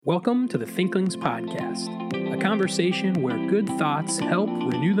Welcome to the Thinklings Podcast, a conversation where good thoughts help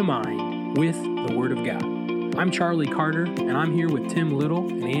renew the mind with the Word of God. I'm Charlie Carter, and I'm here with Tim Little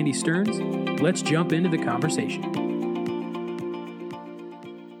and Andy Stearns. Let's jump into the conversation.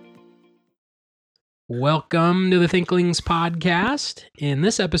 Welcome to the Thinklings Podcast. In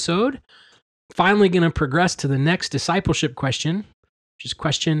this episode, finally going to progress to the next discipleship question, which is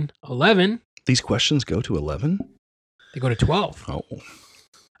question 11. These questions go to 11? They go to 12. Oh.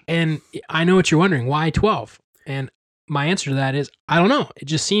 And I know what you're wondering, why 12? And my answer to that is, I don't know. It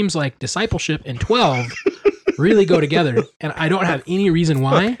just seems like discipleship and 12 really go together, and I don't have any reason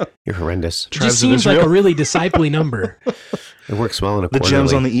why. You're horrendous. It just seems like a really disciply number. It works well in a The quarterly.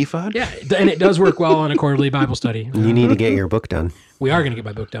 gems on the ephod? Yeah, and it does work well in a quarterly Bible study. You need to get your book done. We are going to get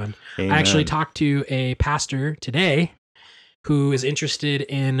my book done. Amen. I actually talked to a pastor today who is interested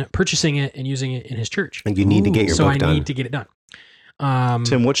in purchasing it and using it in his church. And you need to get your So book I done. need to get it done.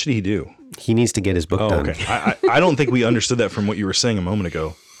 Tim, what should he do? He needs to get his book done. Okay. I don't think we understood that from what you were saying a moment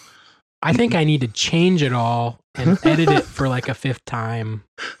ago. I think I need to change it all and edit it for like a fifth time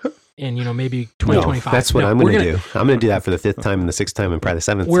in, maybe 2025. That's what I'm going to do. I'm going to do that for the fifth time and the sixth time and probably the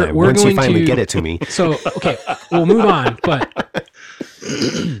seventh time. we're Once you going finally to- get it to me. So, okay, we'll move on. But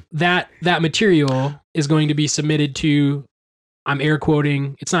that material is going to be submitted to, I'm air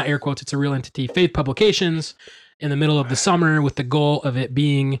quoting, it's not air quotes, it's a real entity, Faith Publications, in the middle of the summer, with the goal of it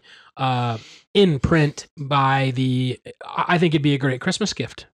being in print by I think it'd be a great Christmas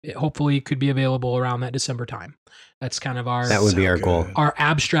gift. It hopefully could be available around that December time. That's kind of That would be our goal. our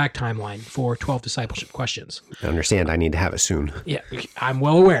abstract timeline for 12 discipleship questions. I understand. I need to have it soon. Yeah, I'm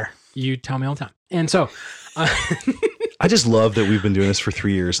well aware. You tell me all the time. And so... I just love that we've been doing this for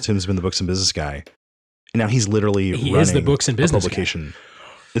 3 years. Tim's been the books and business guy. And now he's literally He running is the books and business publication.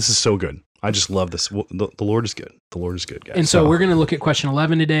 This is so good. I just love this. The Lord is good. The Lord is good, guys. And so we're going to look at question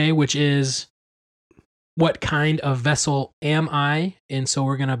 11 today, which is, what kind of vessel am I? And so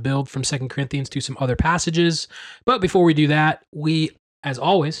we're going to build from 2 Corinthians to some other passages. But before we do that, we, as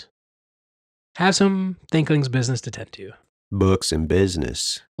always, have some Thinklings business to tend to. Books and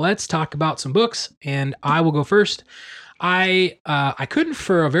business. Let's talk about some books, and I will go first. I couldn't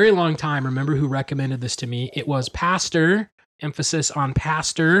for a very long time remember who recommended this to me. It was Pastor, emphasis on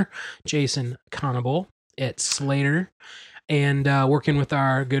Pastor, Jason Conable at Slater, and working with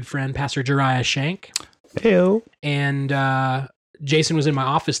our good friend, Pastor Jariah Shank. Heyo. And Jason was in my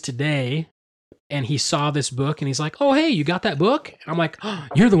office today, and he saw this book, and he's like, oh, hey, you got that book? And I'm like, oh,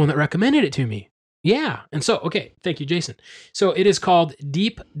 you're the one that recommended it to me. Yeah. And so, okay, thank you, Jason. So it is called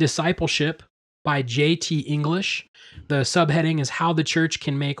Deep Discipleship by J.T. English. The subheading is How the Church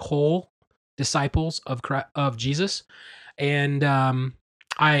Can Make Whole Disciples of Jesus. And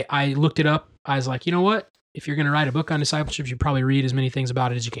I looked it up. I was like, you know what? If you're going to write a book on discipleship, you probably read as many things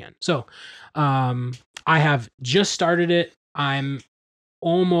about it as you can. So I have just started it. I'm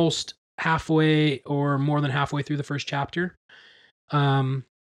almost halfway or more than halfway through the first chapter,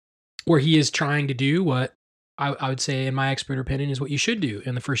 where he is trying to do what I would say, in my expert opinion, is what you should do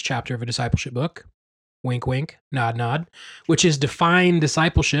in the first chapter of a discipleship book. Wink, wink, nod, nod, which is define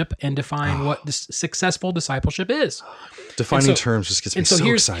discipleship and define what this successful discipleship is. Defining terms just gets me so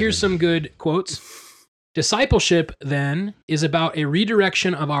excited. Here's some good quotes. Discipleship, then, is about a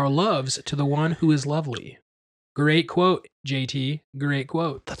redirection of our loves to the one who is lovely. Great quote, JT. Great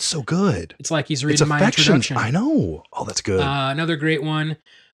quote. That's so good. It's like he's It's reading my affection. introduction. I know. Oh, that's good. Another great one.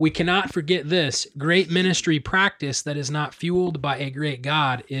 We cannot forget this. Great ministry practice that is not fueled by a great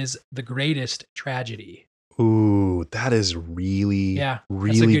God is the greatest tragedy. Ooh, that is really,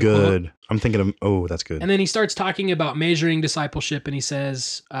 really good good. I'm thinking of, that's good. And then he starts talking about measuring discipleship, and he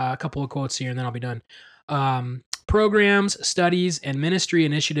says a couple of quotes here, and then I'll be done. Programs, studies, and ministry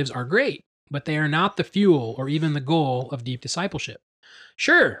initiatives are great, but they are not the fuel or even the goal of deep discipleship.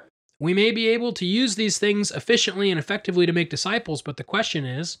 Sure, we may be able to use these things efficiently and effectively to make disciples, but the question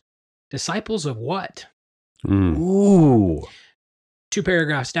is, disciples of what? Ooh. 2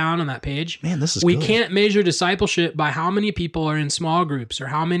 paragraphs down on that page. Man, this is We good. can't measure discipleship by how many people are in small groups or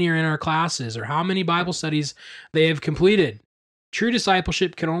how many are in our classes or how many Bible studies they have completed. True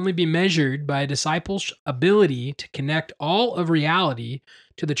discipleship can only be measured by a disciple's ability to connect all of reality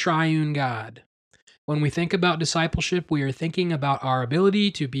to the triune God. When we think about discipleship, we are thinking about our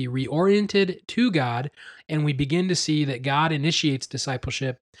ability to be reoriented to God, and we begin to see that God initiates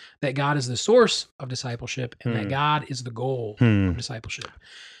discipleship, that God is the source of discipleship, and that God is the goal of discipleship.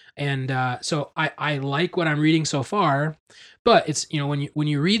 And so I like what I'm reading so far, but it's, when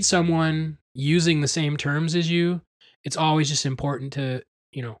you read someone using the same terms as you, it's always just important to,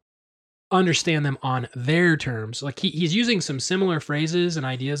 understand them on their terms. Like he's using some similar phrases and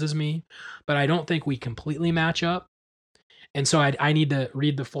ideas as me, but I don't think we completely match up. And so I need to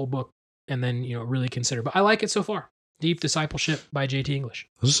read the full book and then, really consider. But I like it so far. Deep Discipleship by J.T. English.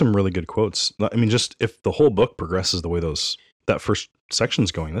 Those are some really good quotes. I mean, just if the whole book progresses the way that first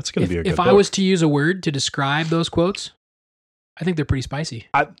section's going, that's going to be a good book. If I was to use a word to describe those quotes, I think they're pretty spicy.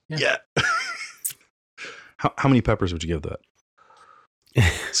 Yeah. How many peppers would you give that?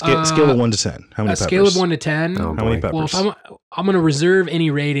 Scale of 1 to 10. How many peppers? Scale of 1 to 10. How many peppers? Well, I'm going to reserve any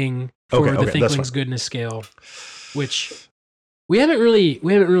rating for the Thinklings Goodness Scale, which we haven't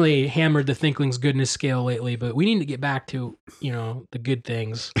really hammered the Thinklings Goodness Scale lately, but we need to get back to the good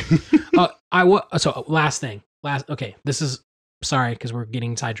things. So last thing. This is sorry because we're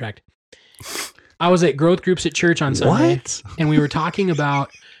getting sidetracked. I was at growth groups at church on Sunday, and we were talking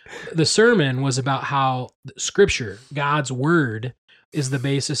about the sermon was about how Scripture, God's Word, is the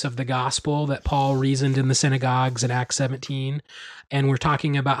basis of the gospel that Paul reasoned in the synagogues in Acts 17. And we're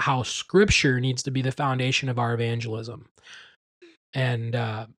talking about how Scripture needs to be the foundation of our evangelism. And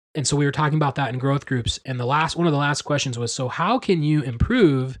so we were talking about that in growth groups. And one of the last questions was, so how can you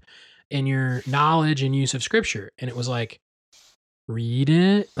improve in your knowledge and use of Scripture? And it was like, read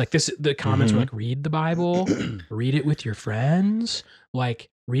it. Like the comments were like, read the Bible, read it with your friends, like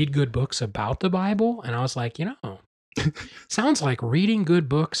read good books about the Bible. And I was like, sounds like reading good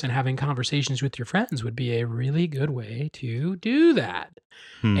books and having conversations with your friends would be a really good way to do that.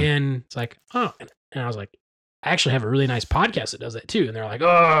 And it's like, oh, and I was like, I actually have a really nice podcast that does that too. And they're like,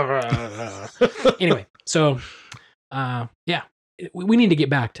 oh, anyway. So, we need to get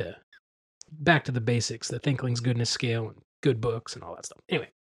back to the basics, the Thinklings Goodness Scale and good books and all that stuff. Anyway.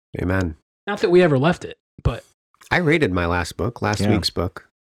 Amen. Not that we ever left it, but I rated my last week's book.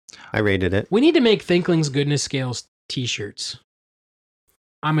 I rated it. We need to make Thinklings Goodness Scales t-shirts.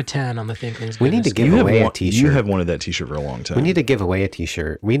 I'm a 10 on the Thinklings Goodness We need to give away a t-shirt. You have wanted that t-shirt for a long time. We need to give away a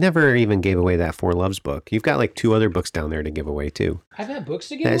t-shirt. We never even gave away that Four Loves book. You've got like 2 other books down there to give away too. I've had books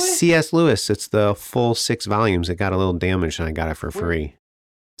to give away? That's C.S. Lewis. It's the full 6 volumes. It got a little damaged and I got it for free.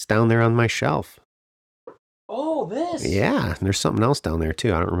 It's down there on my shelf. Oh, this. Yeah, there's something else down there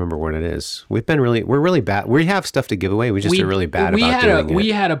too. I don't remember what it is. We're really bad. We have stuff to give away. We just are really bad about doing it.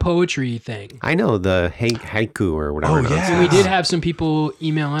 We had a poetry thing. I know, the haiku or whatever. Oh, yeah. And we did have some people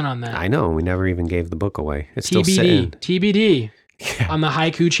email in on that. I know. We never even gave the book away. It's TBD, still sitting. TBD. Yeah. On the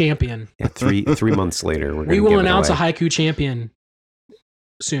haiku champion. Yeah, 3 months later, we will announce a haiku champion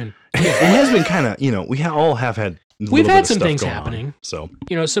soon. Yeah, it has been kind of, we all have had. We've had some things happening. So,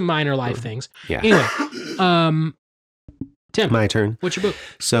 some minor life things. Yeah. Anyway, Tim, my turn. What's your book?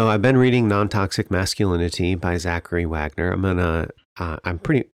 So I've been reading Non-Toxic Masculinity by Zachary Wagner.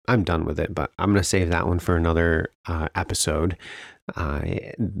 I'm done with it, but I'm going to save that one for another episode.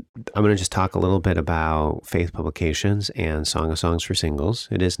 I'm going to just talk a little bit about Faith Publications and Song of Songs for Singles.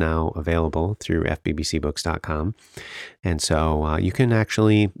 It is now available through fbbcbooks.com. And so you can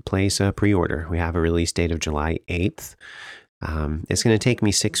actually place a pre-order. We have a release date of July 8th. It's going to take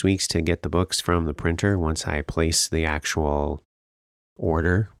me 6 weeks to get the books from the printer once I place the actual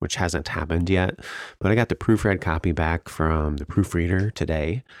order, which hasn't happened yet. But I got the proofread copy back from the proofreader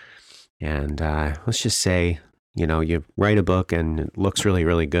today. And let's just say, you write a book and it looks really,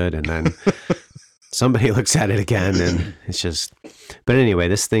 really good. And then somebody looks at it again and it's just, but anyway,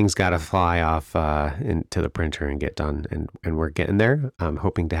 this thing's got to fly off into the printer and get done. And we're getting there. I'm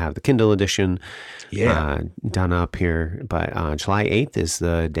hoping to have the Kindle edition done up here. But July 8th is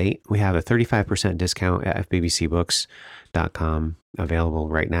the date. We have a 35% discount at fbbcbooks.com available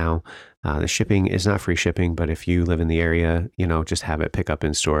right now. The shipping is not free shipping, but if you live in the area, just have it pick up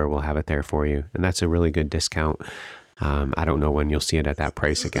in store. We'll have it there for you. And that's a really good discount. I don't know when you'll see it at that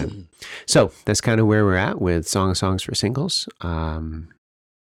price again. So that's kind of where we're at with Song of Songs for Singles. And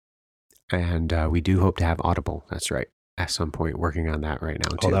we do hope to have Audible. That's right. At some point, working on that right now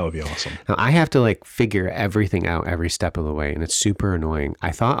too. Oh, that would be awesome. Now, I have to figure everything out every step of the way, and it's super annoying. I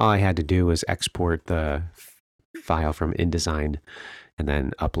thought all I had to do was export the file from InDesign and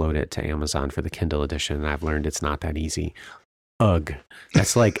then upload it to Amazon for the Kindle edition. And I've learned it's not that easy. Ugh.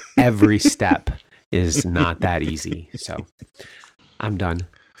 That's every step is not that easy. So I'm done.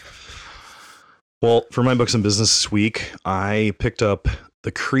 Well, for my books and business this week, I picked up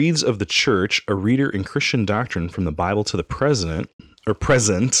The Creeds of the Church, A Reader in Christian Doctrine from the Bible to the Present,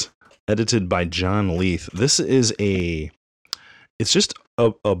 edited by John Leith. This is it's just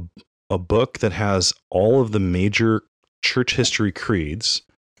a book that has all of the major church history creeds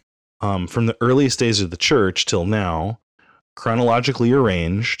from the earliest days of the church till now, chronologically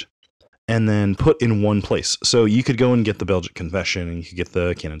arranged, and then put in one place. So you could go and get the Belgic Confession, and you could get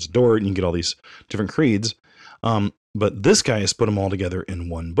the Canons of Dort, and you can get all these different creeds. But this guy has put them all together in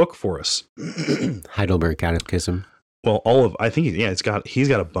one book for us. Heidelberg Catechism. Well, I think, he's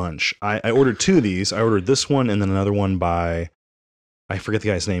got a bunch. I ordered 2 of these. I ordered this one and then another one by, I forget the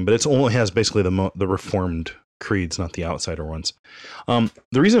guy's name, but it only has basically the Reformed creeds, not the outsider ones. The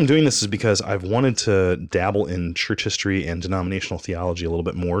reason I'm doing this is because I've wanted to dabble in church history and denominational theology a little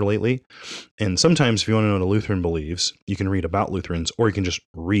bit more lately. And sometimes if you want to know what a Lutheran believes, you can read about Lutherans, or you can just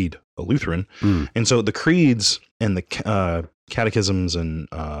read a Lutheran. And so the creeds and the catechisms and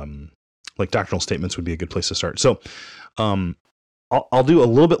like doctrinal statements would be a good place to start. So I'll do a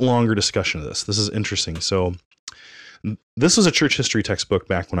little bit longer discussion of this. This is interesting. So this was a church history textbook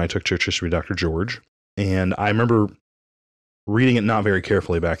back when I took church history with Dr. George. And I remember reading it not very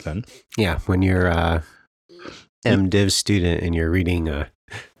carefully back then. Yeah, when you're a MDiv student and you're reading, the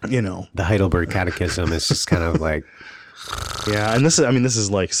Heidelberg Catechism, it's just kind of like, yeah. And this is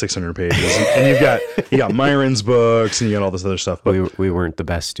like 600 pages, and you got Myron's books, and you got all this other stuff. But we weren't the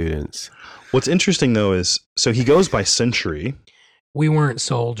best students. What's interesting though is, so he goes by century. We weren't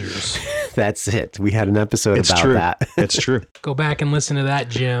soldiers. That's it. We had an episode about that. It's true. Go back and listen to that,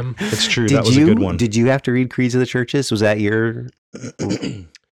 Jim. It's true. That was a good one. Did you have to read Creeds of the Churches? Was that your?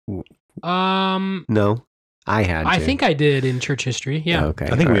 No, I had. I think I did in church history. Yeah. Okay.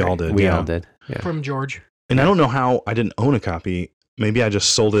 I think we all did. We all did. Yeah. From George. And I don't know how I didn't own a copy. Maybe I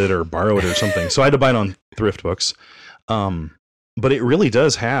just sold it or borrowed it or something. So I had to buy it on thrift books. But it really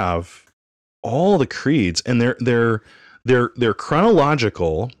does have all the creeds, and they're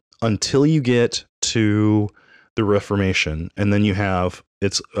chronological until you get to the Reformation, and then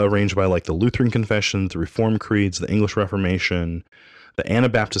it's arranged by like the Lutheran Confession, the Reformed Creeds, the English Reformation, the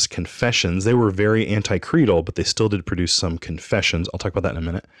Anabaptist Confessions. They were very anti-creedal, but they still did produce some confessions. I'll talk about that in a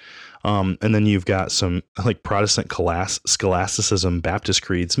minute. And then you've got some like Protestant scholasticism, Baptist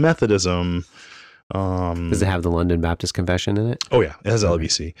creeds, Methodism. Does it have the London Baptist Confession in it? Oh yeah, it has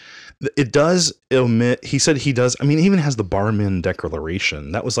LBC. It does omit. He said he does. I mean, it even has the Barmen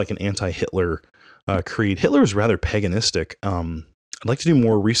Declaration. That was like an anti-Hitler creed. Hitler was rather paganistic. I'd like to do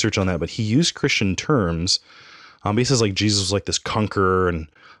more research on that, but he used Christian terms. He says like Jesus was like this conqueror and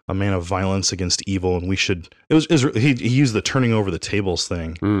a man of violence against evil, and we should. He used the turning over the tables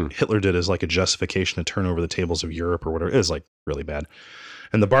thing. Hitler did as like a justification to turn over the tables of Europe or whatever. It was like really bad.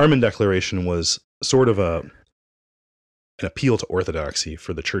 And the Barmen Declaration was sort of an appeal to orthodoxy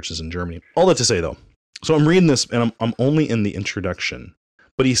for the churches in Germany. All that to say, though, so I'm reading this, and I'm only in the introduction,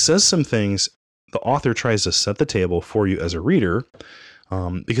 but he says some things. The author tries to set the table for you as a reader,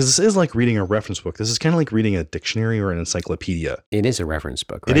 because this is like reading a reference book. This is kind of like reading a dictionary or an encyclopedia. It is a reference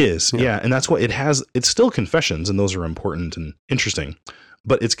book, right? It is, yeah. And that's what it has. It's still confessions, and those are important and interesting,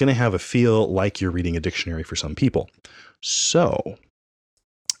 but it's going to have a feel like you're reading a dictionary for some people. So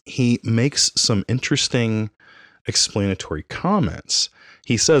he makes some interesting explanatory comments.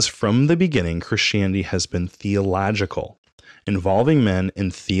 He says, from the beginning, Christianity has been theological, involving men in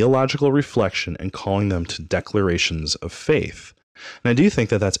theological reflection and calling them to declarations of faith. And I do think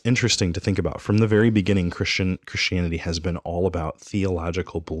that that's interesting to think about. From the very beginning, Christianity has been all about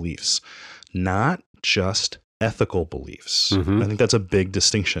theological beliefs, not just ethical beliefs. I think that's a big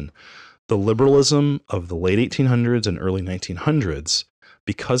distinction. The liberalism of the late 1800s and early 1900s,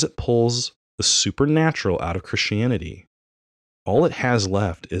 because it pulls the supernatural out of Christianity, all it has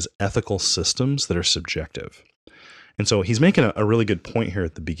left is ethical systems that are subjective. And so he's making a really good point here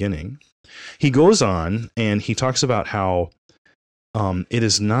at the beginning. He goes on and he talks about how it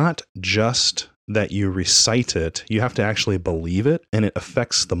is not just that you recite it, you have to actually believe it, and it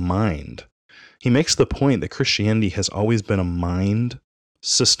affects the mind. He makes the point that Christianity has always been a mind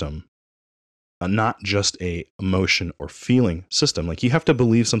system, not just a emotion or feeling system. Like, you have to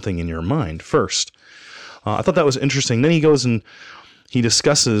believe something in your mind first. I thought that was interesting. Then he goes and he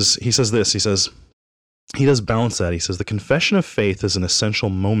discusses, he says this, he does balance that. He says, the confession of faith is an essential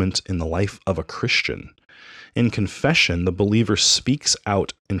moment in the life of a Christian. In confession, the believer speaks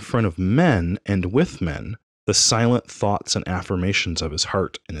out in front of men and with men the silent thoughts and affirmations of his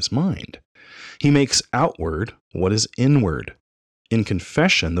heart and his mind. He makes outward what is inward. In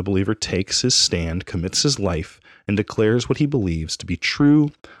confession, the believer takes his stand, commits his life, and declares what he believes to be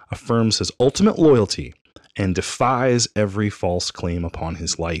true, affirms his ultimate loyalty, and defies every false claim upon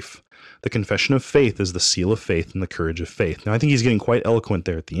his life. The confession of faith is the seal of faith and the courage of faith. Now, I think he's getting quite eloquent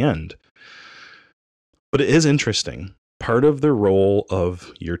there at the end. But it is interesting. Part of the role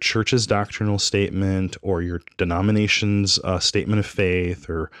of your church's doctrinal statement or your denomination's statement of faith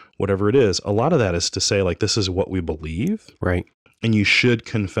or whatever it is, a lot of that is to say, like, this is what we believe. Right. And you should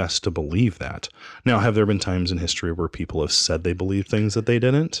confess to believe that. Now, have there been times in history where people have said they believe things that they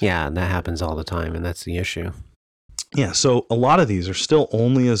didn't? Yeah, that happens all the time, and that's the issue. Yeah, so a lot of these are still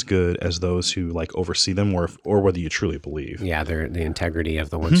only as good as those who like oversee them, or whether you truly believe. Yeah, they're the integrity of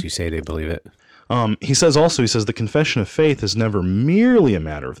the ones who say they believe it. He says the confession of faith is never merely a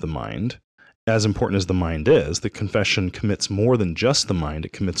matter of the mind. As important as the mind is, the confession commits more than just the mind.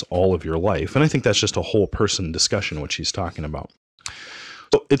 It commits all of your life. And I think that's just a whole person discussion, what she's talking about.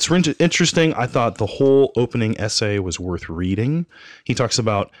 So it's interesting. I thought the whole opening essay was worth reading. He talks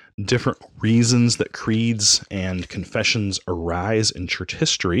about different reasons that creeds and confessions arise in church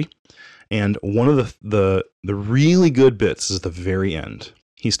history. And one of the really good bits is at the very end.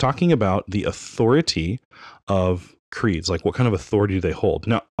 He's talking about the authority of creeds, like what kind of authority do they hold?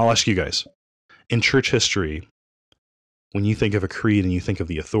 Now, I'll ask you guys, in church history, when you think of a creed and you think of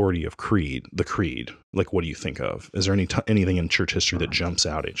the authority of the creed, like what do you think of? Is there anything in church history that jumps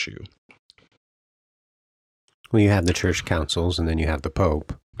out at you? Well, you have the church councils and then you have the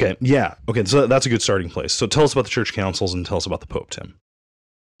Pope. Okay, yeah. Okay, so that's a good starting place. So tell us about the church councils and tell us about the Pope, Tim.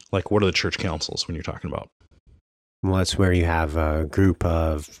 Like, what are the church councils when you're talking about? Well, that's where you have a group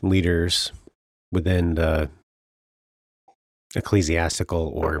of leaders within the ecclesiastical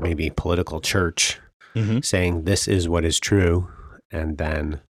or maybe political church saying this is what is true. And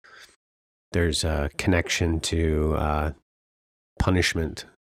then there's a connection to punishment.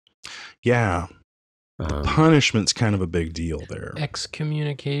 Yeah. Punishment's kind of a big deal there.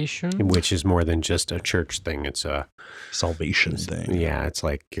 Excommunication. Which is more than just a church thing. It's a salvation thing. Yeah, it's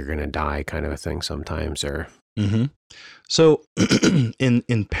like you're going to die kind of a thing sometimes. Or So in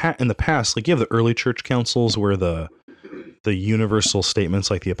the past, like you have the early church councils where the universal statements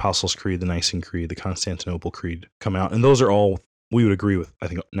like the Apostles' Creed, the Nicene Creed, the Constantinople Creed come out. And those are all, we would agree with, I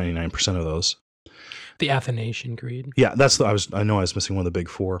think 99% of those. The Athanasian Creed. Yeah, I know I was missing one of the big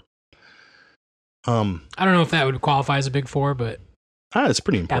four. I don't know if that would qualify as a big four, but it's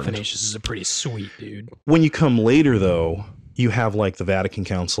pretty important. Athanasius is a pretty sweet dude. When you come later, though, you have like the Vatican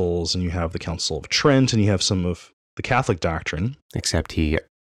councils, and you have the Council of Trent, and you have some of the Catholic doctrine. Except he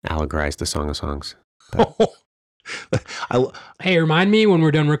allegorized the Song of Songs. Hey, remind me when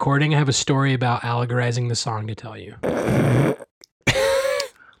we're done recording, I have a story about allegorizing the song to tell you.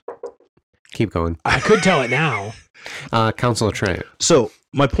 Keep going. I could tell it now. Council of Trent. So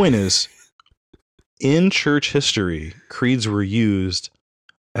my point is, in church history, creeds were used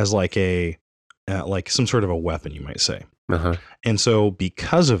as like like some sort of a weapon, you might say. And so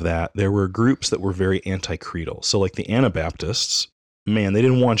because of that, there were groups that were very anti-creedal. So like the Anabaptists, man, they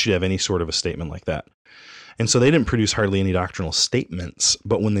didn't want you to have any sort of a statement like that. And so they didn't produce hardly any doctrinal statements.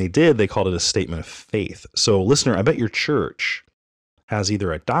 But when they did, they called it a statement of faith. So listener, I bet your church has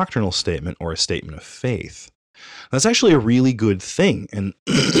either a doctrinal statement or a statement of faith. That's actually a really good thing. And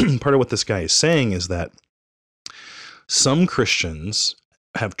part of what this guy is saying is that some Christians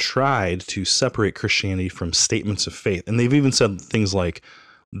have tried to separate Christianity from statements of faith. And they've even said things like,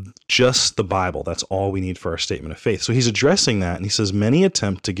 just the Bible, that's all we need for our statement of faith. So he's addressing that, and he says, many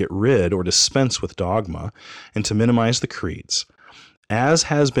attempt to get rid or dispense with dogma and to minimize the creeds. As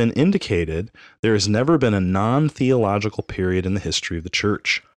has been indicated, there has never been a non-theological period in the history of the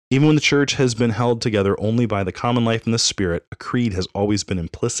church. Even when the church has been held together only by the common life and the Spirit, a creed has always been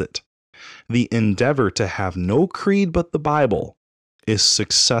implicit. The endeavor to have no creed but the Bible is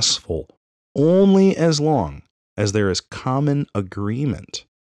successful only as long as there is common agreement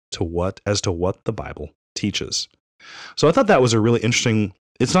as to what the Bible teaches. So I thought that was a really interesting,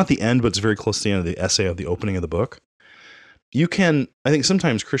 it's not the end, but it's very close to the end of the essay of the opening of the book. I think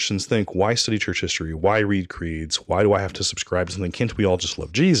sometimes Christians think, why study church history? Why read creeds? Why do I have to subscribe to something? Can't we all just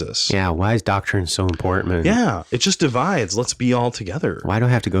love Jesus? Yeah, why is doctrine so important? Yeah, it just divides. Let's be all together. Why do I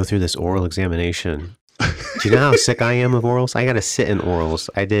have to go through this oral examination? Do you know how sick I am of orals? I got to sit in orals.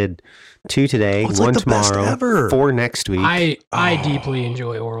 I did 2 today, it's 1 like the tomorrow, best ever. 4 next week. I deeply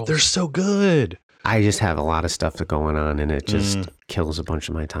enjoy orals. They're so good. I just have a lot of stuff going on, and it just kills a bunch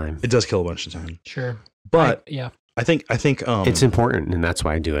of my time. It does kill a bunch of time. Sure. But yeah. I think it's important, and that's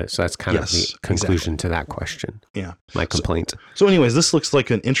why I do it. So that's kind of the conclusion to that question. Yeah. My complaint. So anyways, this looks like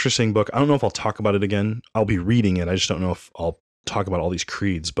an interesting book. I don't know if I'll talk about it again. I'll be reading it. I just don't know if I'll talk about all these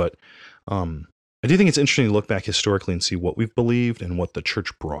creeds, but I do think it's interesting to look back historically and see what we've believed and what the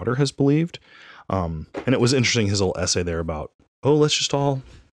church broader has believed. And it was interesting, his little essay there about,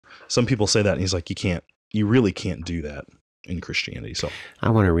 some people say that, and he's like, you really can't do that in Christianity. So I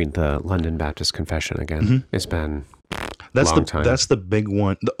want to read the London Baptist Confession again. It's been a long time. That's the big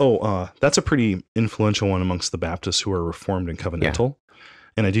one. That's a pretty influential one amongst the Baptists who are Reformed and covenantal.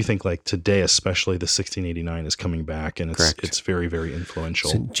 And I do think like today, especially the 1689 is coming back, and Correct. it's very, very influential.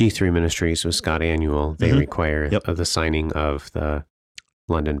 So G3 Ministries with Scott Annual, they require the signing of the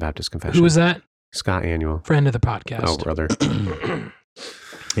London Baptist Confession. Who was that? Scott Annual. Friend of the podcast. Oh, brother.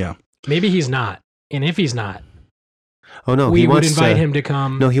 Yeah. Maybe he's not. And if he's not, oh no, we would invite him to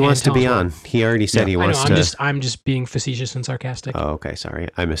come. No, he wants to tell be us on. He already said he wants to. I'm just being facetious and sarcastic. Oh, okay. Sorry.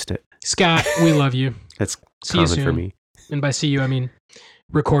 I missed it. Scott, we love you. That's see you common soon. for me. And by see you, I mean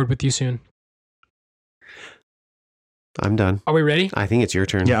record with you soon. I'm done. Are we ready? I think it's your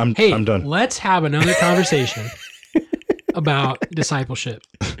turn. Yeah, I'm done. Let's have another conversation about discipleship.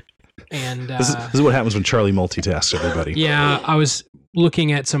 And this is what happens when Charlie multitasks, everybody. Yeah, I was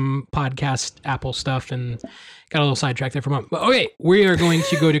looking at some podcast Apple stuff and got a little sidetracked there for a moment. But okay, we are going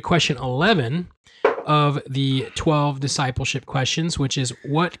to go to question 11 of the 12 discipleship questions, which is,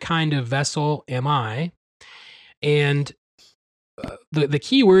 what kind of vessel am I? And the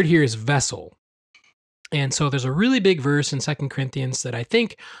key word here is vessel. And so there's a really big verse in 2 Corinthians that I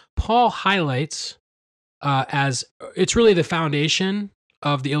think Paul highlights as it's really the foundation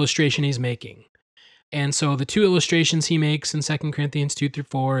of the illustration he's making. And so the two illustrations he makes in 2 Corinthians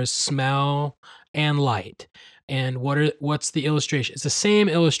 2-4 is smell and light. And what's the illustration? It's the same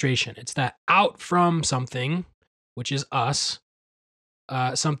illustration. It's that out from something, which is us,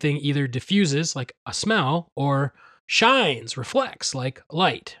 something either diffuses like a smell or shines, reflects like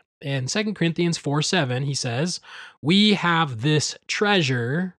light. In 2 Corinthians 4:7, he says, we have this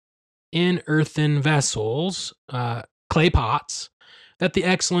treasure in earthen vessels, clay pots, that the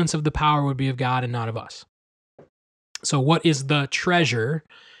excellence of the power would be of God and not of us. So what is the treasure?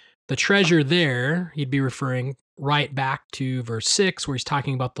 The treasure there, he'd be referring right back to verse 6, where he's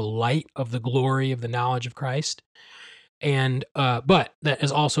talking about the light of the glory of the knowledge of Christ. And but that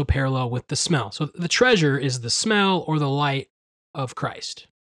is also parallel with the smell. So the treasure is the smell or the light of Christ.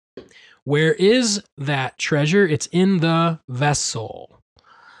 Where is that treasure? It's in the vessel.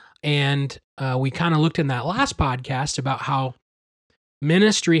 And we kind of looked in that last podcast about how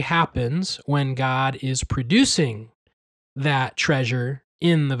ministry happens when God is producing that treasure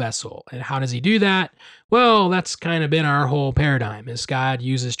in the vessel. And how does he do that? Well, that's kind of been our whole paradigm, is God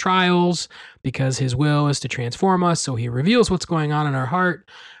uses trials because his will is to transform us. So he reveals what's going on in our heart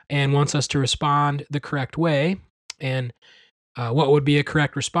and wants us to respond the correct way. And what would be a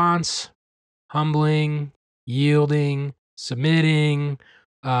correct response? Humbling, yielding, submitting,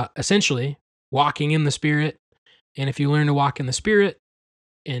 essentially walking in the Spirit. And if you learn to walk in the Spirit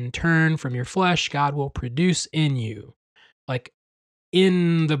and turn from your flesh, God will produce in you, like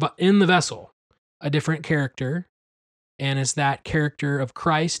in the vessel, a different character. And as that character of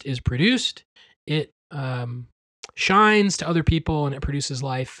Christ is produced, it shines to other people and it produces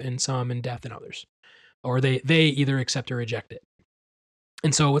life in some and death in others. Or they either accept or reject it.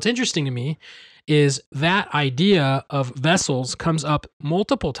 And so what's interesting to me is that idea of vessels comes up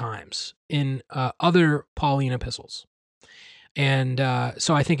multiple times in other Pauline epistles. And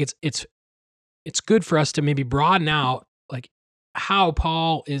so I think it's good for us to maybe broaden out like how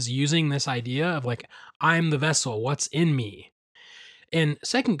Paul is using this idea of like, I'm the vessel, what's in me. And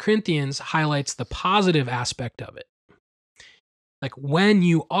 2 Corinthians highlights the positive aspect of it. Like when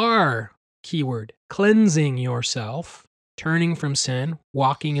you are, keyword, cleansing yourself, turning from sin,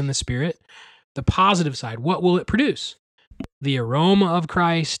 walking in the Spirit, the positive side, what will it produce? The aroma of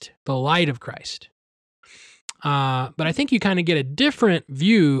Christ, the light of Christ. But I think you kind of get a different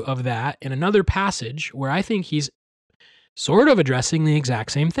view of that in another passage where I think he's sort of addressing the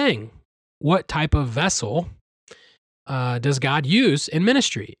exact same thing. What type of vessel does God use in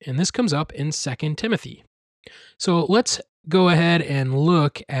ministry? And this comes up in 2 Timothy. So let's go ahead and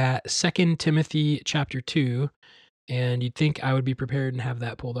look at 2 Timothy chapter 2. And you'd think I would be prepared and have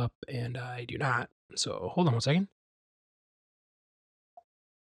that pulled up, and I do not. So hold on one second.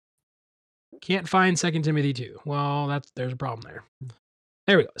 Can't find 2 Timothy 2. Well, there's a problem there.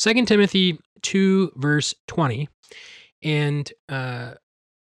 There we go. 2 Timothy 2, verse 20. And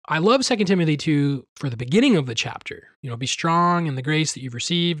I love 2 Timothy 2 for the beginning of the chapter. Be strong in the grace that you've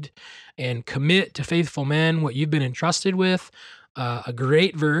received and commit to faithful men what you've been entrusted with. A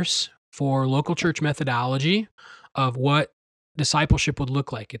great verse for local church methodology of what discipleship would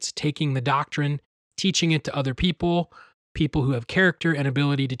look like. It's taking the doctrine, teaching it to other people who have character and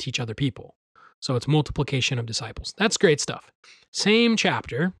ability to teach other people. So it's multiplication of disciples. That's great stuff. Same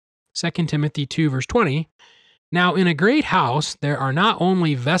chapter, 2 Timothy 2, verse 20. Now, in a great house, there are not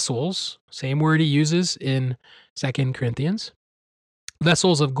only vessels, same word he uses in 2 Corinthians,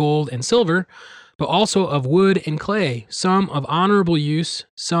 vessels of gold and silver, but also of wood and clay, some of honorable use,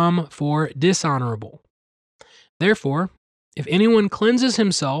 some for dishonorable. Therefore, If anyone cleanses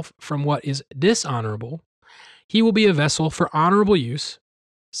himself from what is dishonorable, he will be a vessel for honorable use,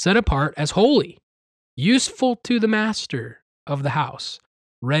 set apart as holy, useful to the master of the house,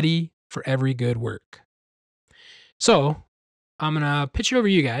 ready for every good work. So, I'm going to pitch it over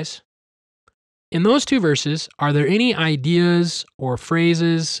to you guys. In those two verses, are there any ideas or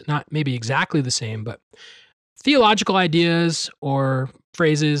phrases, not maybe exactly the same, but theological ideas or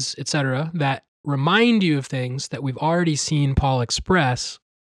phrases, etc., that remind you of things that we've already seen Paul express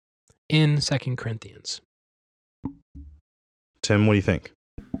in 2 Corinthians? Tim, what do you think?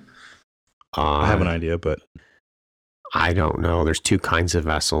 I have an idea, but I don't know. There's two kinds of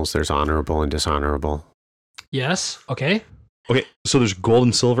vessels. There's honorable and dishonorable. Yes. Okay. Okay, so there's gold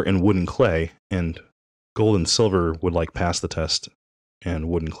and silver and wood and clay, and gold and silver would like pass the test, and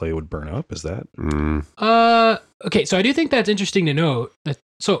wood and clay would burn up. Is that? Okay, so I do think that's interesting to note.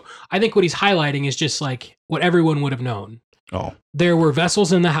 So I think what he's highlighting is just like what everyone would have known. Oh, There were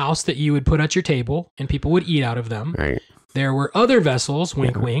vessels in the house that you would put at your table, and people would eat out of them. Right. There were other vessels,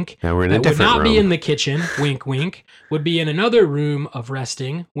 wink, wink, Now we're in a that would different not be room. in the kitchen, wink, wink, would be in another room of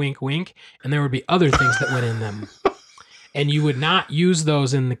resting, wink, wink, and there would be other things that went in them. And you would not use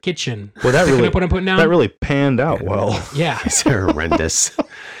those in the kitchen. well, that Picking really up what I'm putting down? that really panned out well. Yeah. It's horrendous.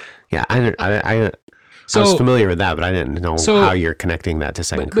 Yeah, I So, was familiar with that, but I didn't know So- how you're connecting that to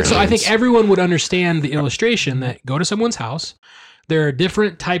Second but so I think Corinthians. everyone would understand the illustration that go to someone's house. There are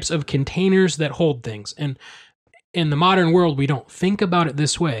different types of containers that hold things. And in the modern world, we don't think about it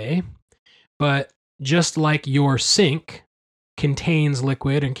this way, but just like your sink contains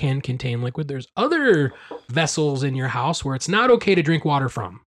liquid and can contain liquid, there's other vessels in your house where it's not okay to drink water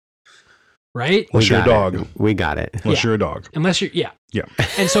from. Right? Unless you're a got it. dog. We got it. Unless Yeah. you're a dog. Unless you're, yeah. Yeah.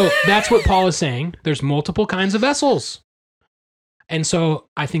 And so that's what Paul is saying. There's multiple kinds of vessels. And so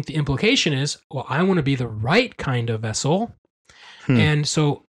I think the implication is, well, I want to be the right kind of vessel. And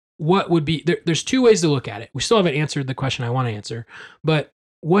so what would be, there's two ways to look at it. We still haven't answered the question I want to answer, but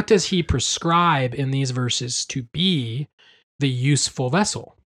what does he prescribe in these verses to be the useful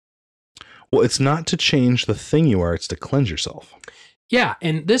vessel? Well, it's not to change the thing you are, it's to cleanse yourself. Yeah,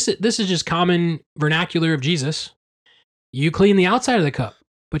 and this is just common vernacular of Jesus. You clean the outside of the cup,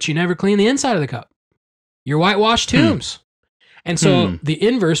 but you never clean the inside of the cup. You're whitewashed tombs. And so the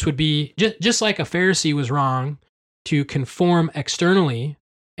inverse would be just like a Pharisee was wrong to conform externally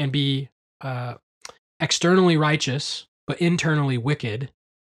and be externally righteous, but internally wicked.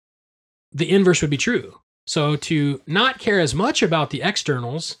 The inverse would be true. So to not care as much about the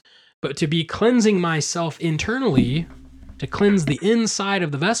externals, but to be cleansing myself internally, to cleanse the inside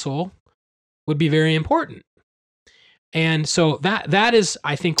of the vessel, would be very important. And so that is,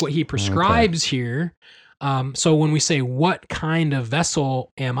 I think, what he prescribes here. So when we say, what kind of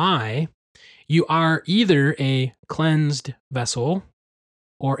vessel am I? You are either a cleansed vessel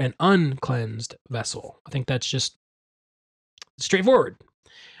or an uncleansed vessel. I think that's just straightforward.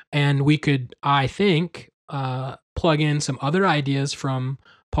 And we could, I think, plug in some other ideas from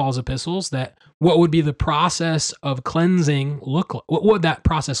Paul's epistles that what would be the process of cleansing look like? What would that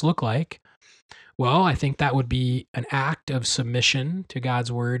process look like? Well, I think that would be an act of submission to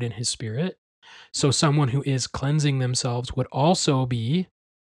God's word and his spirit. So someone who is cleansing themselves would also be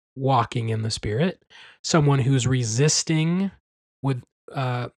walking in the spirit. Someone who's resisting would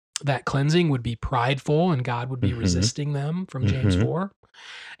that cleansing would be prideful, and God would be resisting them from James 4.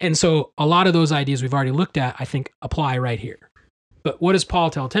 And so a lot of those ideas we've already looked at, I think, apply right here. But what does Paul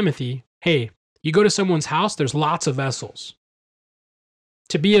tell Timothy? Hey, you go to someone's house, there's lots of vessels.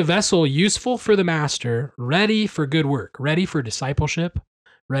 To be a vessel useful for the master, ready for good work, ready for discipleship,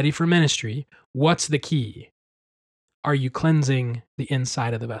 ready for ministry, what's the key? Are you cleansing the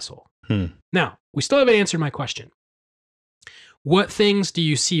inside of the vessel? Now, we still haven't answered my question. What things do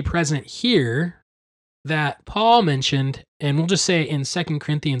you see present here that Paul mentioned, and we'll just say in 2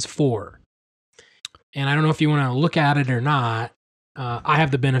 Corinthians 4? And I don't know if you want to look at it or not. I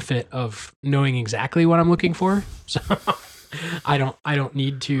have the benefit of knowing exactly what I'm looking for, so I don't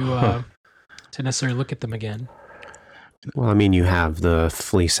need to necessarily look at them again. Well, I mean, you have the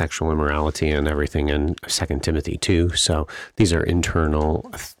flee sexual immorality and everything in 2 Timothy 2. So these are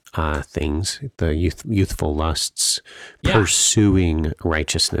internal things, the youthful lusts, pursuing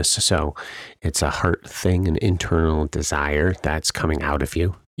righteousness. So it's a heart thing, an internal desire that's coming out of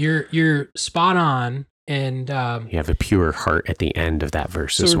you. You're spot on. And you have a pure heart at the end of that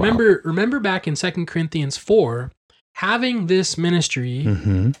verse so as well. Remember back in 2 Corinthians 4, having this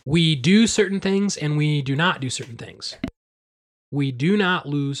ministry, we do certain things and we do not do certain things. We do not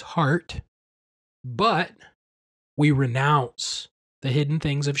lose heart, but we renounce the hidden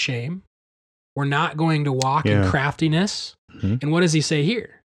things of shame. We're not going to walk in craftiness. And what does he say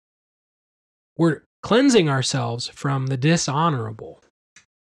here? We're cleansing ourselves from the dishonorable.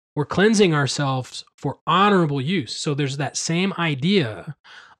 We're cleansing ourselves for honorable use. So there's that same idea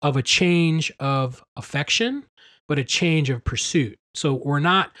of a change of affection, but a change of pursuit. So we're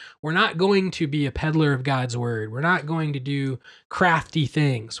not going to be a peddler of God's word. We're not going to do crafty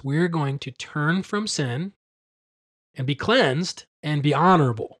things. We're going to turn from sin and be cleansed and be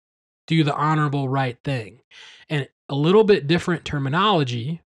honorable. Do the honorable right thing. And a little bit different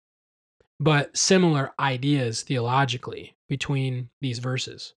terminology, but similar ideas theologically between these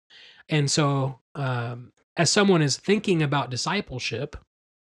verses. And so as someone is thinking about discipleship,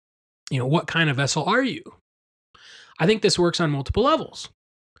 what kind of vessel are you? I think this works on multiple levels.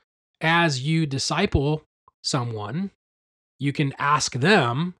 As you disciple someone, you can ask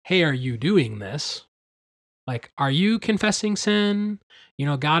them, hey, are you doing this? Like, are you confessing sin?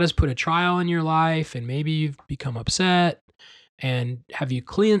 God has put a trial in your life and maybe you've become upset. And have you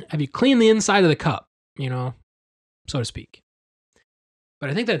cleaned the inside of the cup, so to speak? But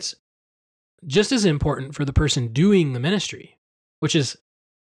I think that's just as important for the person doing the ministry, which is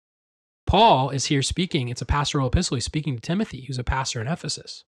Paul is here speaking. It's a pastoral epistle. He's speaking to Timothy, who's a pastor in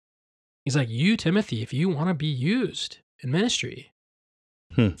Ephesus. He's like, you, Timothy, if you want to be used in ministry,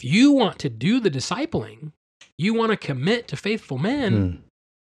 if you want to do the discipling, you want to commit to faithful men,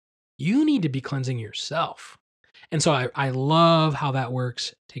 you need to be cleansing yourself. And so I love how that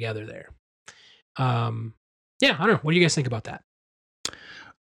works together there. I don't know. What do you guys think about that?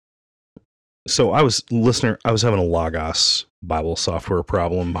 So I was having a Logos Bible software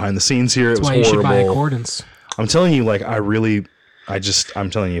problem behind the scenes here. It was horrible. You should buy Accordance. I'm telling you, I'm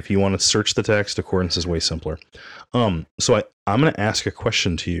telling you, if you want to search the text, Accordance is way simpler. So I'm going to ask a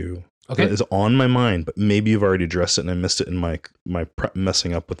question to you that is on my mind, but maybe you've already addressed it and I missed it in my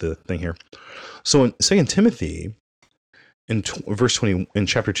messing up with the thing here. So in 2 Timothy, in verse 20, in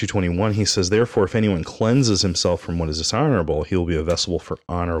chapter 2:21, he says, therefore, if anyone cleanses himself from what is dishonorable, he will be a vessel for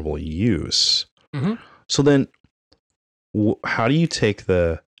honorable use. Mm-hmm. So then how do you take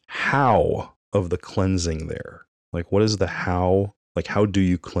the how of the cleansing there? Like, what is the how? Like, how do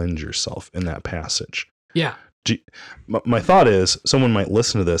you cleanse yourself in that passage? Yeah. My thought is someone might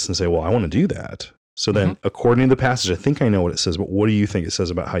listen to this and say, well, I want to do that. So then according to the passage, I think I know what it says, but what do you think it says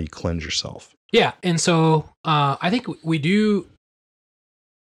about how you cleanse yourself? Yeah. And so I think we do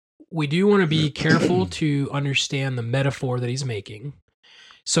want to be careful to understand the metaphor that he's making.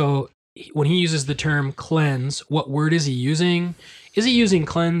 So when he uses the term cleanse, what word is he using? Is he using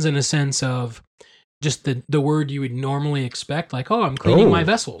cleanse in a sense of just the word you would normally expect? Like, I'm cleaning my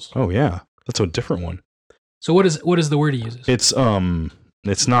vessels. Oh yeah. That's a different one. So what is the word he uses?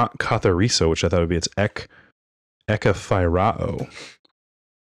 It's not kathariso, which I thought would be, it's ekaphirao,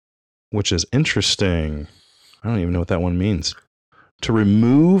 which is interesting. I don't even know what that one means. To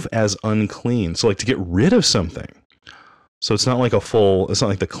remove as unclean. So like to get rid of something. So it's not like it's not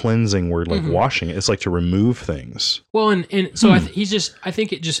like the cleansing word, like washing it. It's like to remove things. Well, and so I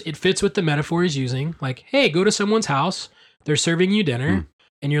think it fits with the metaphor he's using. Like, hey, go to someone's house. They're serving you dinner.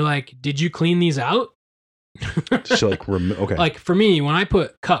 And you're like, did you clean these out? So okay. Like for me, when I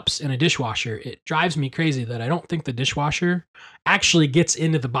put cups in a dishwasher, it drives me crazy that I don't think the dishwasher actually gets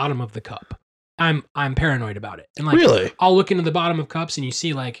into the bottom of the cup. I'm paranoid about it. And like, really? I'll look into the bottom of cups and you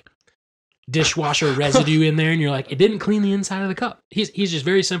see like dishwasher residue in there and you're like, it didn't clean the inside of the cup. He's just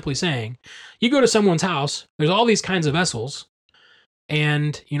very simply saying, you go to someone's house, there's all these kinds of vessels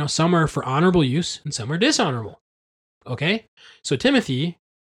and some are for honorable use and some are dishonorable. Okay? So Timothy,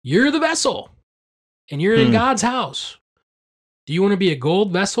 you're the vessel. And you're in God's house. Do you want to be a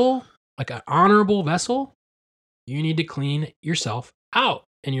gold vessel, like an honorable vessel? You need to clean yourself out.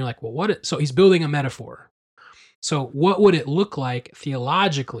 And you're like, well, so he's building a metaphor. So what would it look like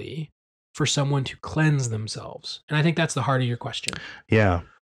theologically for someone to cleanse themselves? And I think that's the heart of your question. Yeah.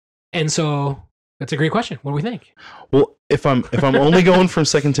 And so that's a great question. What do we think? Well, if I'm only going from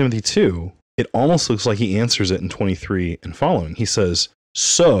 2 Timothy 2, it almost looks like he answers it in 23 and following. He says,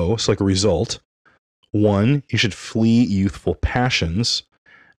 so it's like a result. 1, you should flee youthful passions,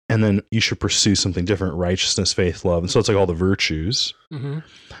 and then you should pursue something different: righteousness, faith, love. And so it's like all the virtues. Mm-hmm.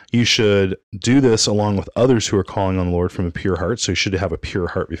 You should do this along with others who are calling on the Lord from a pure heart. So you should have a pure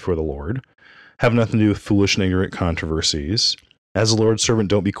heart before the Lord. Have nothing to do with foolish and ignorant controversies. As a Lord's servant,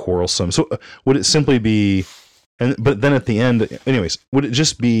 don't be quarrelsome. So would it simply be, but then at the end, anyways, would it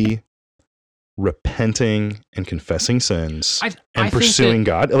just be repenting and confessing sins and pursuing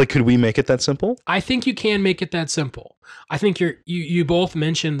God? Like, could we make it that simple? I think you can make it that simple. I think you both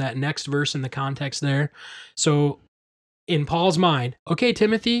mentioned that next verse in the context there. So in Paul's mind, okay,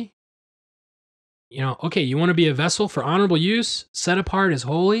 Timothy, okay, you want to be a vessel for honorable use, set apart as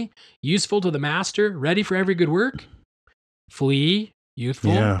holy, useful to the master, ready for every good work. Flee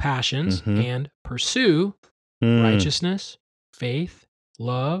youthful passions and pursue righteousness, faith,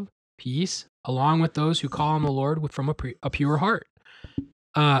 love, peace, along with those who call on the Lord from a pure heart.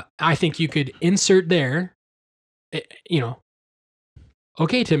 I think you could insert there,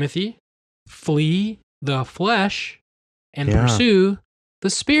 okay, Timothy, flee the flesh and pursue the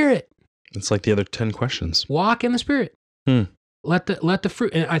Spirit. It's like the other 10 questions. Walk in the Spirit. Let the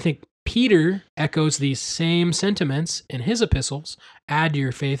fruit. And I think Peter echoes these same sentiments in his epistles. Add to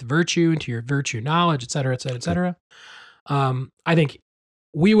your faith virtue, and to your virtue knowledge, et cetera, et cetera, et cetera. I think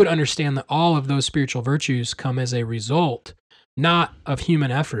we would understand that all of those spiritual virtues come as a result, not of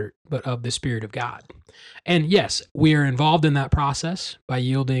human effort, but of the Spirit of God. And yes, we are involved in that process by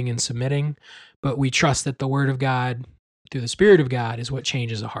yielding and submitting, but we trust that the Word of God, through the Spirit of God, is what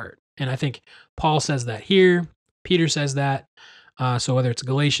changes a heart. And I think Paul says that here. Peter says that. So whether it's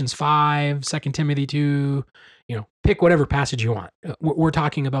Galatians 5, 2 Timothy 2, pick whatever passage you want. We're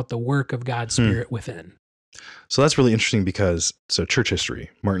talking about the work of God's Spirit within. So that's really interesting because, church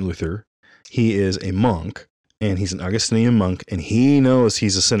history, Martin Luther, he is a monk, and he's an Augustinian monk, and he knows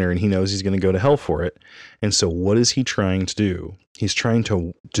he's a sinner, and he knows he's going to go to hell for it. And so what is he trying to do? He's trying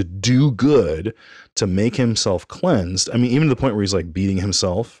to do good, to make himself cleansed. I mean, even to the point where he's like beating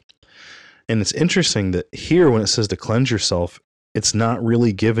himself. And it's interesting that here, when it says to cleanse yourself, it's not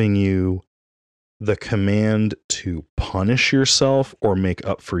really giving you the command to punish yourself or make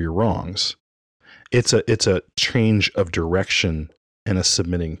up for your wrongs. It's a change of direction and a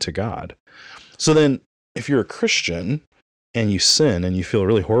submitting to God. So then if you're a Christian and you sin and you feel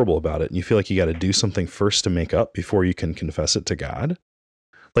really horrible about it, and you feel like you got to do something first to make up before you can confess it to God,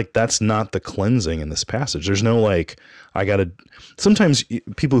 like that's not the cleansing in this passage. There's no sometimes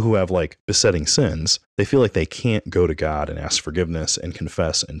people who have like besetting sins, they feel like they can't go to God and ask forgiveness and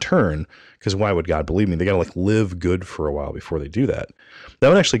confess and turn, because why would God believe me? They got to live good for a while before they do that. That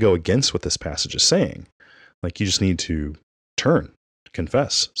would actually go against what this passage is saying. Like, you just need to turn,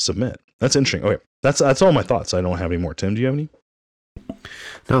 confess, submit. That's interesting. Okay. That's all my thoughts. I don't have any more. Tim, do you have any?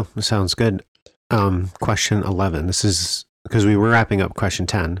 No, it sounds good. Question 11. This is because we were wrapping up question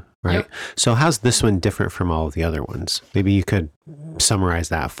 10, right? Yep. So how's this one different from all of the other ones? Maybe you could summarize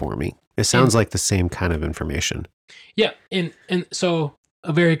that for me. It sounds like the same kind of information. Yeah. And so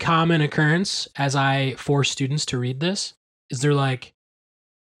a very common occurrence as I force students to read this is they're like,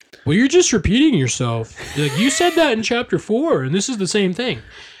 well, you're just repeating yourself. Like, you said that in chapter 4, and this is the same thing.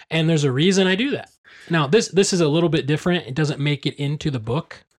 And there's a reason I do that. Now, this is a little bit different. It doesn't make it into the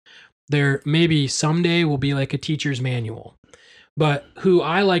book. There maybe someday will be like a teacher's manual. But who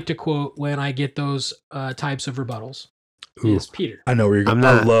I like to quote when I get those types of rebuttals is Peter. I know where you're going.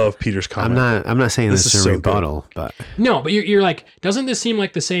 I love Peter's comment. I'm not saying this is a rebuttal, but no, but you're like, doesn't this seem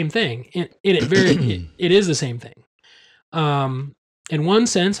like the same thing? It is the same thing. In one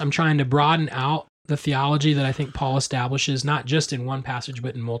sense, I'm trying to broaden out the theology that I think Paul establishes, not just in one passage,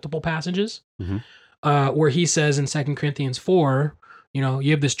 but in multiple passages, where he says in 2 Corinthians 4,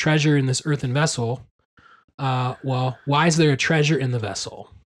 you have this treasure in this earthen vessel. Well, why is there a treasure in the vessel?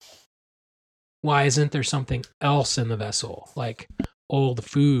 Why isn't there something else in the vessel, like old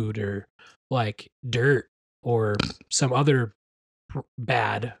food or like dirt or some other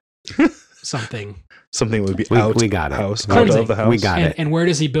bad something? Something would be out of the house. We got it. And where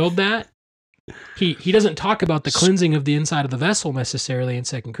does he build that? He doesn't talk about the cleansing of the inside of the vessel necessarily in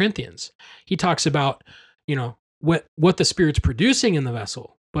 2 Corinthians. He talks about, what the Spirit's producing in the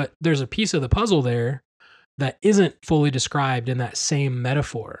vessel. But there's a piece of the puzzle there that isn't fully described in that same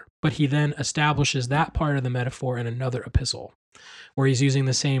metaphor. But he then establishes that part of the metaphor in another epistle where he's using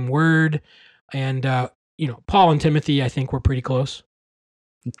the same word. And, Paul and Timothy, I think, were pretty close.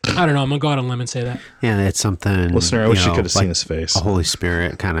 I don't know. I'm going to go out on a limb and say that. Yeah, it's something. Listener, I wish you could have seen his face. A Holy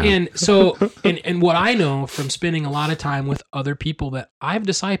Spirit kind of. And so, and what I know from spending a lot of time with other people that I've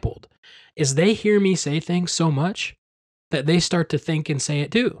discipled is they hear me say things so much that they start to think and say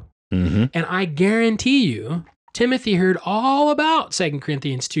it too. Mm-hmm. And I guarantee you, Timothy heard all about 2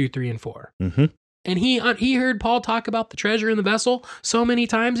 Corinthians 2, 3, and 4. Mm-hmm. And he heard Paul talk about the treasure in the vessel so many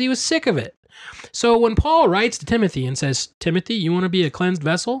times he was sick of it. So when Paul writes to Timothy and says, Timothy, you want to be a cleansed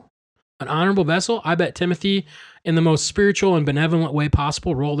vessel, an honorable vessel? I bet Timothy, in the most spiritual and benevolent way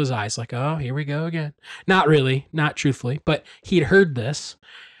possible, rolled his eyes like, oh, here we go again. Not really, not truthfully, but he'd heard this.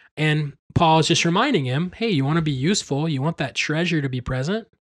 And Paul is just reminding him, hey, you want to be useful, you want that treasure to be present,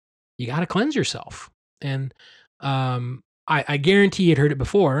 you got to cleanse yourself. And I guarantee he'd heard it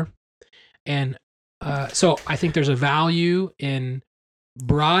before. And so I think there's a value in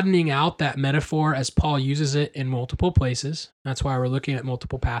broadening out that metaphor as Paul uses it in multiple places. That's why we're looking at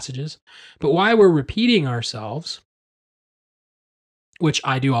multiple passages. But why we're repeating ourselves, which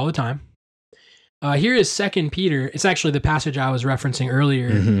I do all the time. Here is 2 Peter. It's actually the passage I was referencing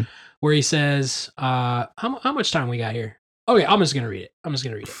earlier, where he says, how much time we got here? Okay, I'm just going to read it.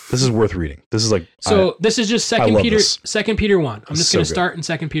 This is worth reading. This is like... this is just 2 Peter 1. I'm just going to start in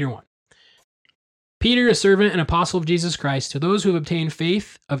 2 Peter 1. Peter, a servant and apostle of Jesus Christ, to those who have obtained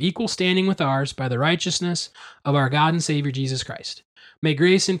faith of equal standing with ours by the righteousness of our God and Savior Jesus Christ. May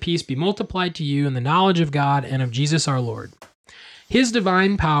grace and peace be multiplied to you in the knowledge of God and of Jesus our Lord. His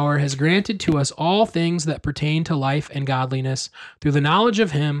divine power has granted to us all things that pertain to life and godliness through the knowledge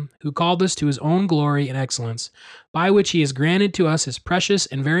of him who called us to his own glory and excellence, by which he has granted to us his precious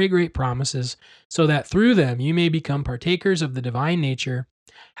and very great promises, so that through them you may become partakers of the divine nature,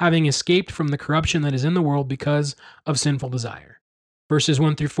 having escaped from the corruption that is in the world because of sinful desire. Verses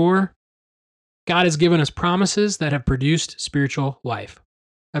 1 through 4, God has given us promises that have produced spiritual life.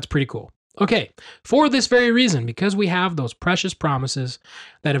 That's pretty cool. Okay, for this very reason, because we have those precious promises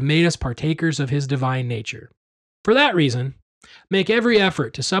that have made us partakers of his divine nature. For that reason, make every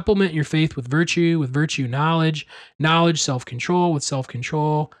effort to supplement your faith with virtue knowledge, self-control with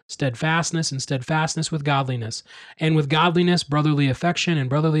self-control, steadfastness with godliness, and with godliness brotherly affection, and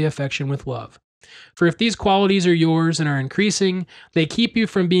brotherly affection with love. For if these qualities are yours and are increasing, they keep you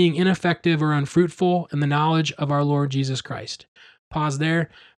from being ineffective or unfruitful in the knowledge of our Lord Jesus Christ. Pause there.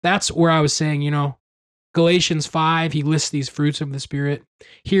 That's where I was saying, Galatians 5, he lists these fruits of the Spirit.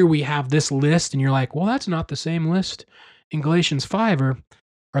 Here we have this list, and you're like, well, that's not the same list in Galatians 5.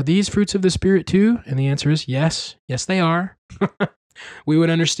 Are these fruits of the Spirit too? And the answer is yes. Yes, they are. We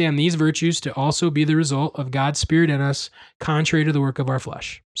would understand these virtues to also be the result of God's Spirit in us, contrary to the work of our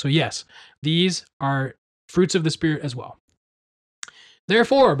flesh. So yes, these are fruits of the Spirit as well.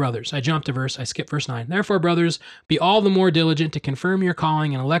 Therefore, brothers, I skipped verse 9. Therefore, brothers, be all the more diligent to confirm your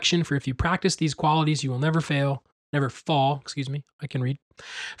calling and election, for if you practice these qualities, you will never fall. I can read.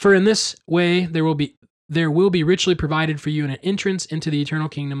 For in this way, there will be richly provided for you an entrance into the eternal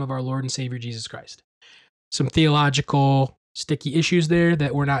kingdom of our Lord and Savior Jesus Christ. Some theological sticky issues there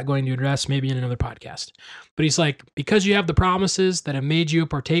that we're not going to address maybe in another podcast. But he's like, because you have the promises that have made you a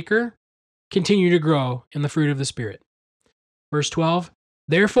partaker, continue to grow in the fruit of the Spirit. Verse 12,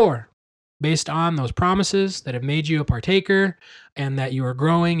 therefore, based on those promises that have made you a partaker and that you are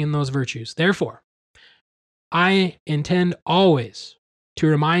growing in those virtues, therefore, I intend always to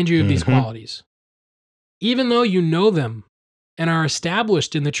remind you of these qualities, even though you know them and are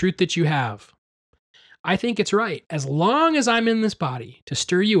established in the truth that you have. I think it's right, as long as I'm in this body, to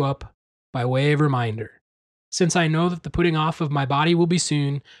stir you up by way of reminder, since I know that the putting off of my body will be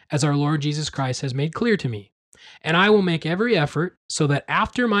soon, as our Lord Jesus Christ has made clear to me. And I will make every effort so that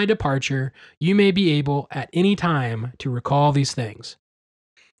after my departure, you may be able at any time to recall these things.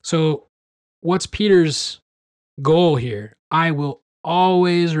 So what's Peter's goal here? I will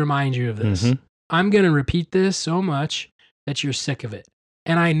always remind you of this. I'm going to repeat this so much that you're sick of it.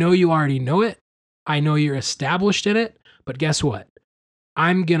 And I know you already know it. I know you're established in it. But guess what?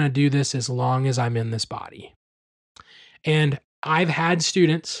 I'm going to do this as long as I'm in this body. And I've had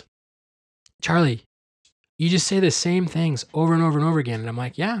students, Charlie, you just say the same things over and over and over again. And I'm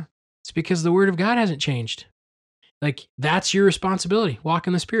like, yeah, it's because the word of God hasn't changed. Like, that's your responsibility. Walk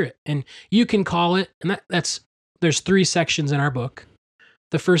in the Spirit. And you can call it, and there's 3 sections in our book.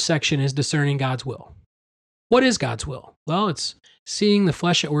 The first section is discerning God's will. What is God's will? Well, it's seeing the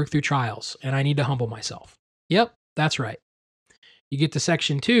flesh at work through trials, and I need to humble myself. Yep, that's right. You get to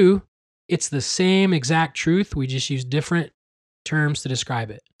section 2, it's the same exact truth. We just use different terms to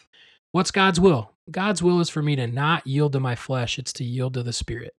describe it. What's God's will? God's will is for me to not yield to my flesh. It's to yield to the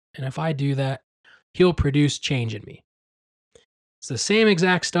Spirit. And if I do that, he'll produce change in me. It's the same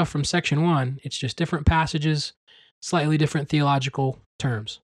exact stuff from section 1. It's just different passages, slightly different theological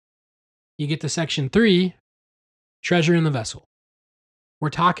terms. You get to section 3, treasure in the vessel. We're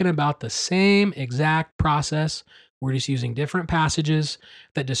talking about the same exact process. We're just using different passages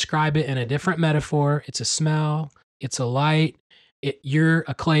that describe it in a different metaphor. It's a smell. It's a light. You're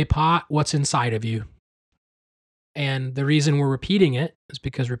a clay pot. What's inside of you? And the reason we're repeating it is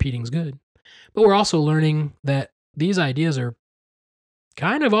because repeating is good. But we're also learning that these ideas are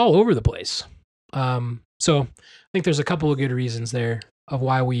kind of all over the place. So I think there's a couple of good reasons there of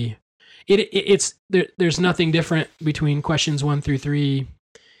why there's nothing different between questions 1 through 3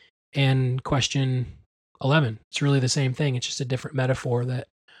 and question 11. It's really the same thing. It's just a different metaphor that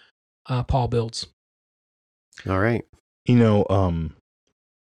Paul builds. All right. The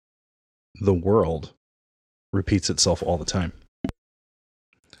world repeats itself all the time.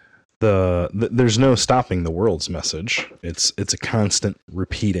 there's no stopping the world's message. It's a constant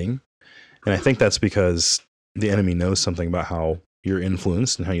repeating. And I think that's because the enemy knows something about how you're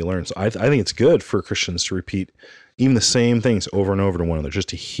influenced and how you learn. So I think it's good for Christians to repeat even the same things over and over to one another, just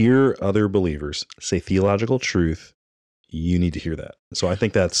to hear other believers say theological truth. You need to hear that. So I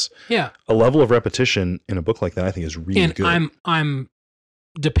think that's a level of repetition in a book like that. I think is really good. And I'm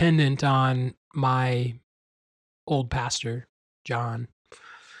dependent on my old pastor, John.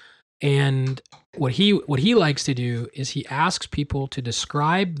 And what he likes to do is he asks people to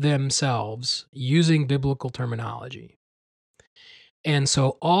describe themselves using biblical terminology. And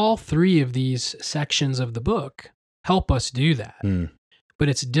so all three of these sections of the book help us do that. But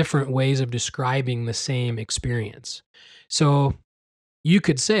it's different ways of describing the same experience. So you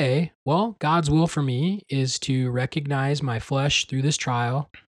could say, well, God's will for me is to recognize my flesh through this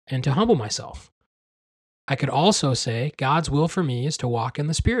trial and to humble myself. I could also say, God's will for me is to walk in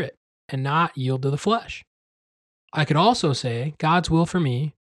the Spirit and not yield to the flesh. I could also say, God's will for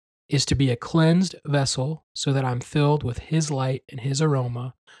me is to be a cleansed vessel so that I'm filled with His light and His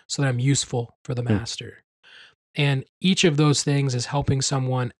aroma so that I'm useful for the Master. And each of those things is helping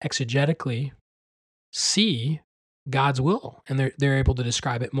someone exegetically see God's will, and they're able to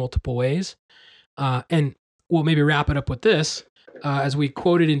describe it multiple ways. And we'll maybe wrap it up with this. As we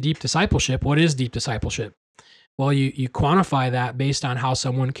quoted in Deep Discipleship, what is deep discipleship? Well, you quantify that based on how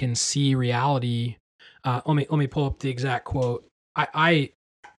someone can see reality. Let me pull up the exact quote. I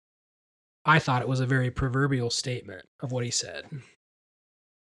thought it was a very proverbial statement of what he said.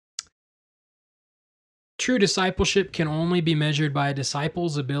 True discipleship can only be measured by a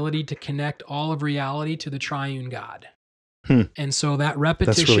disciple's ability to connect all of reality to the triune God. And so that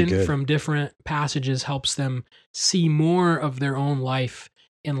repetition really from different passages helps them see more of their own life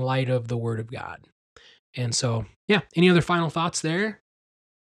in light of the Word of God. And so, any other final thoughts there?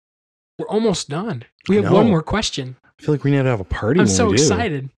 We're almost done. We have one more question. I feel like we need to have a party. I'm so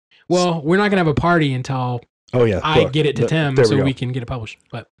excited. Well, we're not going to have a party until I get it to Tim so we can get it published.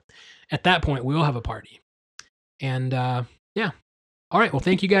 But at that point, we will have a party. And all right. Well,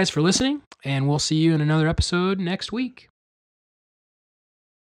 thank you guys for listening, and we'll see you in another episode next week.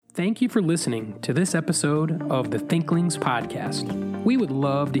 Thank you for listening to this episode of the Thinklings Podcast. We would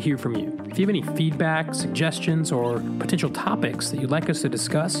love to hear from you. If you have any feedback, suggestions, or potential topics that you'd like us to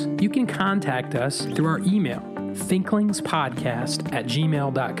discuss, you can contact us through our email,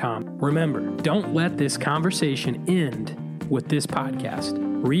 thinklingspodcast@gmail.com. Remember, don't let this conversation end with this podcast.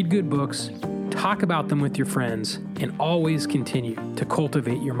 Read good books, talk about them with your friends, and always continue to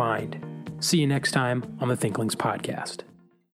cultivate your mind. See you next time on the Thinklings Podcast.